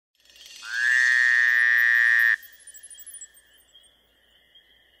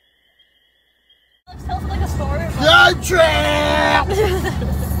trap!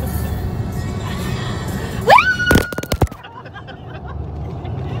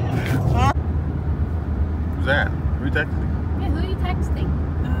 Who's that? Who are you texting? Yeah, who are you texting?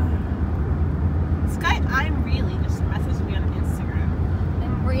 This guy, I'm really just messaged me on Instagram.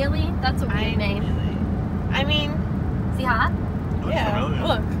 And really? That's a weird name. Really. I mean, Is he hot? yeah. Familiar.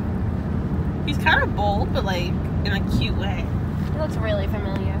 Look, he's kind of bold, but like in a cute way. He looks really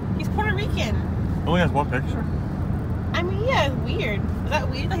familiar. He's Puerto Rican. Only has one picture. I mean, yeah, it's weird. Is that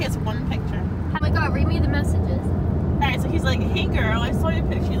weird that he has one picture? Oh my god, read me the messages. Alright, so he's like, hey girl, I saw your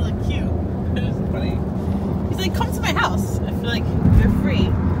picture, you look cute. It was funny. He's like, come to my house. I feel like you're free.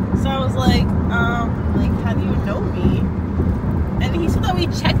 So I was like, how do you know me? And he said that we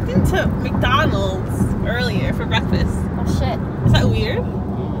checked into McDonald's earlier for breakfast. Oh shit. Is that weird?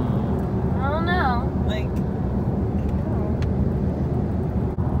 I don't know. Like,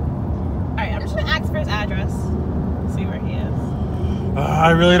 alright, I'm just gonna ask for his address. See where he is.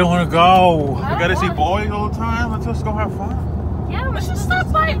 I really don't want to go. I I gotta don't see want- boys all the time. Let's just go have fun. Yeah, Let's just stop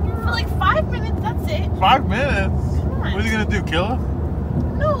by for like 5 minutes, that's it. 5 minutes? Come on. What are you gonna do, kill her?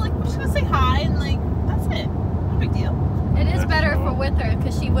 No, like, we're just gonna say hi and like, that's it. No big deal. It is That's better all. for with her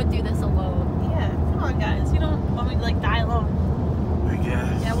because she would do this alone. Yeah, come on guys. You don't want me to like die alone. I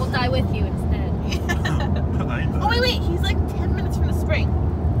guess. Yeah, we'll die with you instead. Oh wait, he's like 10 minutes from the spring.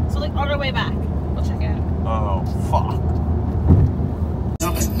 So like on our way back. We'll check it out. Oh, fuck.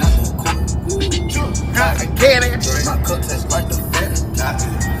 I get it. My cup tastes like the better.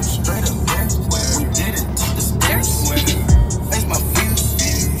 Straight up there. We did it. Took the stairs. Face my fears.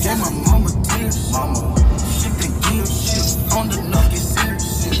 Yeah, my mama tears. Mama. Shit can give shit on the nugget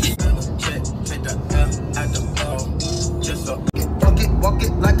serious. Check the L at the ball. Just so walk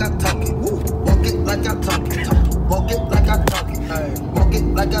it like I talk it. Walk it like I talk it. Walk it like I talk it. Walk it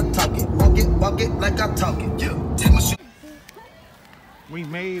like I talk it. Walk it like I talk it. Yeah. Take my shit. We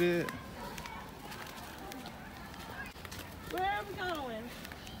made it. Where are we going?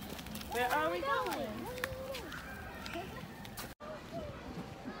 Where are we going?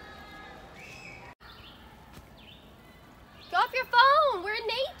 Go off your phone. We're in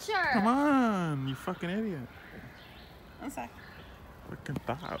nature. Come on, you fucking idiot. One sec. Fucking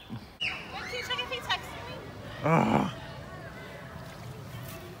stop. Wait, can you check if he texted me? Ugh.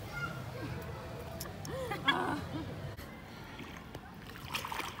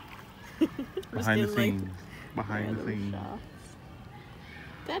 Behind the scenes. Behind the scenes.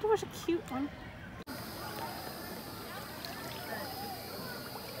 That was a cute one.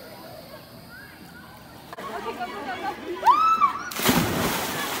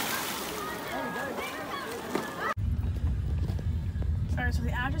 Alright, so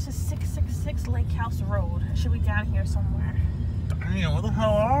the address is 666 Lake House Road. It should be down here somewhere. Damn, where the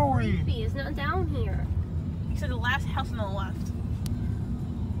hell are we? Creepy. It's not down here. You said the last house on the left.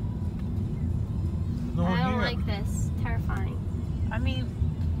 No one I don't here. like this. Terrifying. I mean,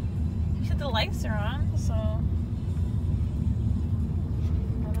 you said the lights are on, so I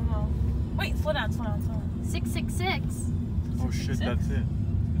don't know. Wait, slow down. 666. Oh shit, that's it.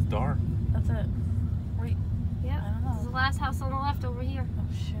 It's dark. That's it. Wait, Yep. I don't know. This is the last house on the left over here. oh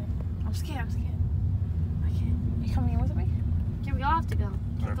shit. I'm scared. I can't. You coming in with me? Okay, we all have to go. Alright,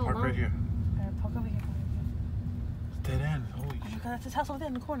 Can't go park alone. right here. Alright, park over here. It's dead end. Holy Oh my shit. god, that's his house over there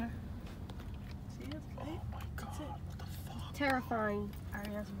in the corner. See it? Oh my god. What the fuck? Terrifying.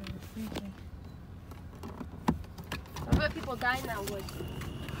 Alright, that's really freaky. I bet people die in that woods.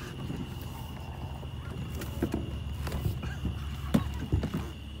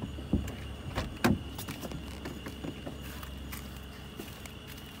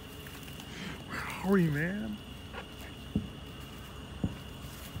 Where are we, man?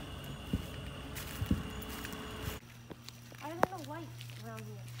 I don't know lights around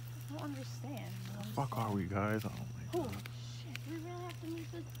here. I don't understand. Fuck are we, guys? Oh my Oh god. shit. We really have to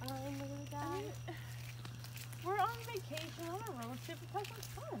meet this little guy. We're on vacation on a road trip. It's like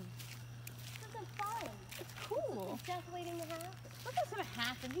fun. This isn't fun. It's cool. It's just waiting to happen. What's gonna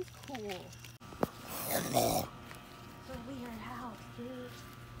happen? He's cool. It's a weird house, dude.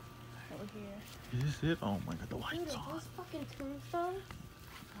 Over here. Is this it? Oh my god, the Dude, lights is on. this fucking tombstone?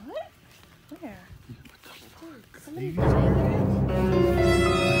 What? Where? What the fuck? Somebody These- bang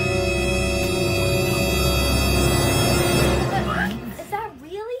it. Is that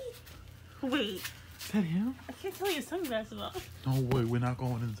really? Wait. Is that him? I can't tell you sunglasses off. No way, we're not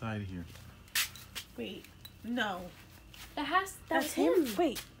going inside here. Wait. No. That's That's him?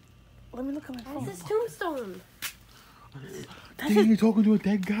 Wait. Let me look at my That's phone. his tombstone. Damn, you're talking to a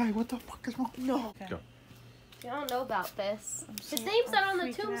dead guy. What the fuck is wrong? No. Okay. Go. You don't know about this. His so- name's not I'm on the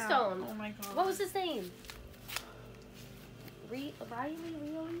freaking out. tombstone. Oh my god. What was his name? Riley,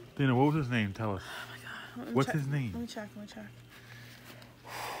 really? Dana, what was his name? Tell us. Let me What's check. his name? Let me check.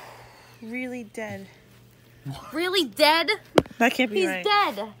 Really dead. Really dead? That can't be He's right.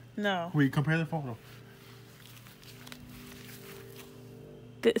 dead. No. Wait, compare the photo.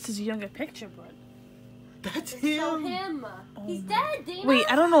 This is a younger picture, but. That's So him. He's dead, Dana. Wait,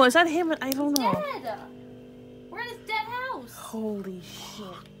 I don't know. Is that him? I don't know. Dead. We're in his dead house. Holy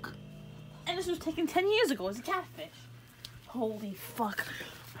shit. And this was taken 10 years ago as a catfish. Holy fuck.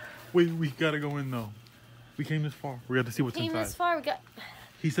 Wait, we gotta go in though. We came this far. We got to see what's Came inside. this far. We got.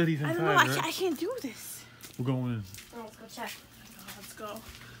 He said he's I inside, don't know. right? I can't do this. We're going in. Oh, let's go check. Let's go.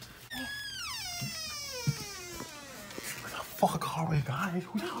 Where the fuck are we, guys?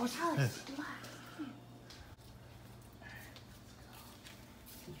 Whose house is this?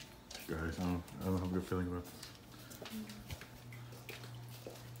 Guys, I don't have a good feeling about this.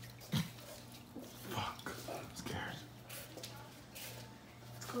 Fuck. I'm scared.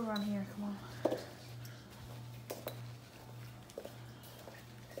 Let's go around here. Come on.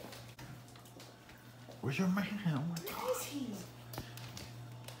 Where's your man? Oh my God. Where is he?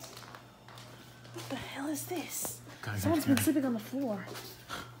 What the hell is this? Guys, I'm Someone's been scared. sleeping on the floor.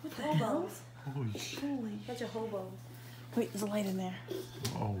 What the hell? Holy shit. Holy. Bunch of hobos. Wait, there's a light in there.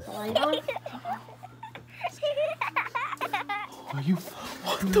 Oh. Light on? Are you?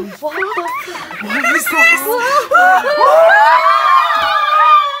 What the fuck? What is this?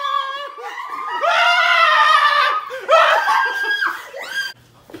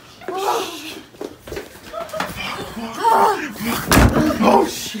 Oh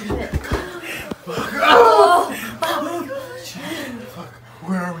shit! Fuck!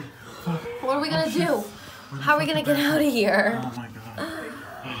 Where are we? Fuck! What are we gonna do? How are we gonna get out of here? Oh my God!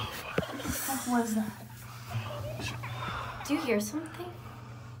 What was that? Do you hear something?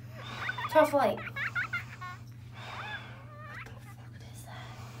 Turn off the light. What is that?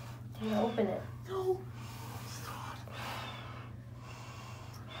 Can you open it? No.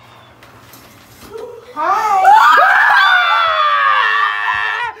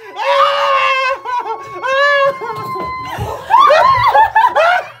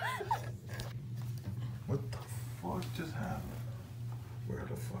 What the fuck just happened? Where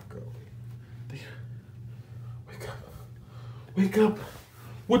the fuck are we? Dana, wake up! Wake up!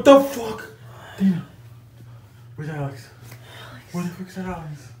 What the fuck? Dana, where's Alex? Where the fuck's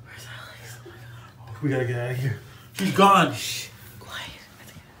Alex? Where's Alex? Oh, we gotta get out of here. She's gone. Shh. Quiet.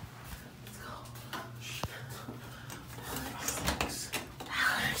 Let's go.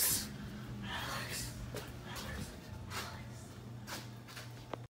 Alex.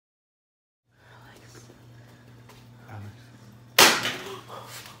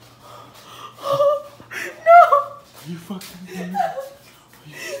 Are you fucking kidding me? Are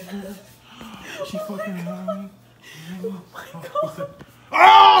you serious? Is she fucking hungry? Oh my God. What's that?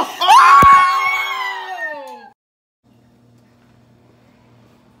 Oh!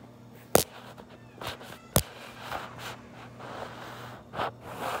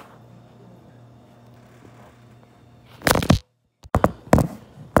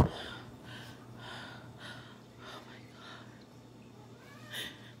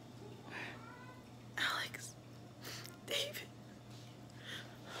 Alex. David.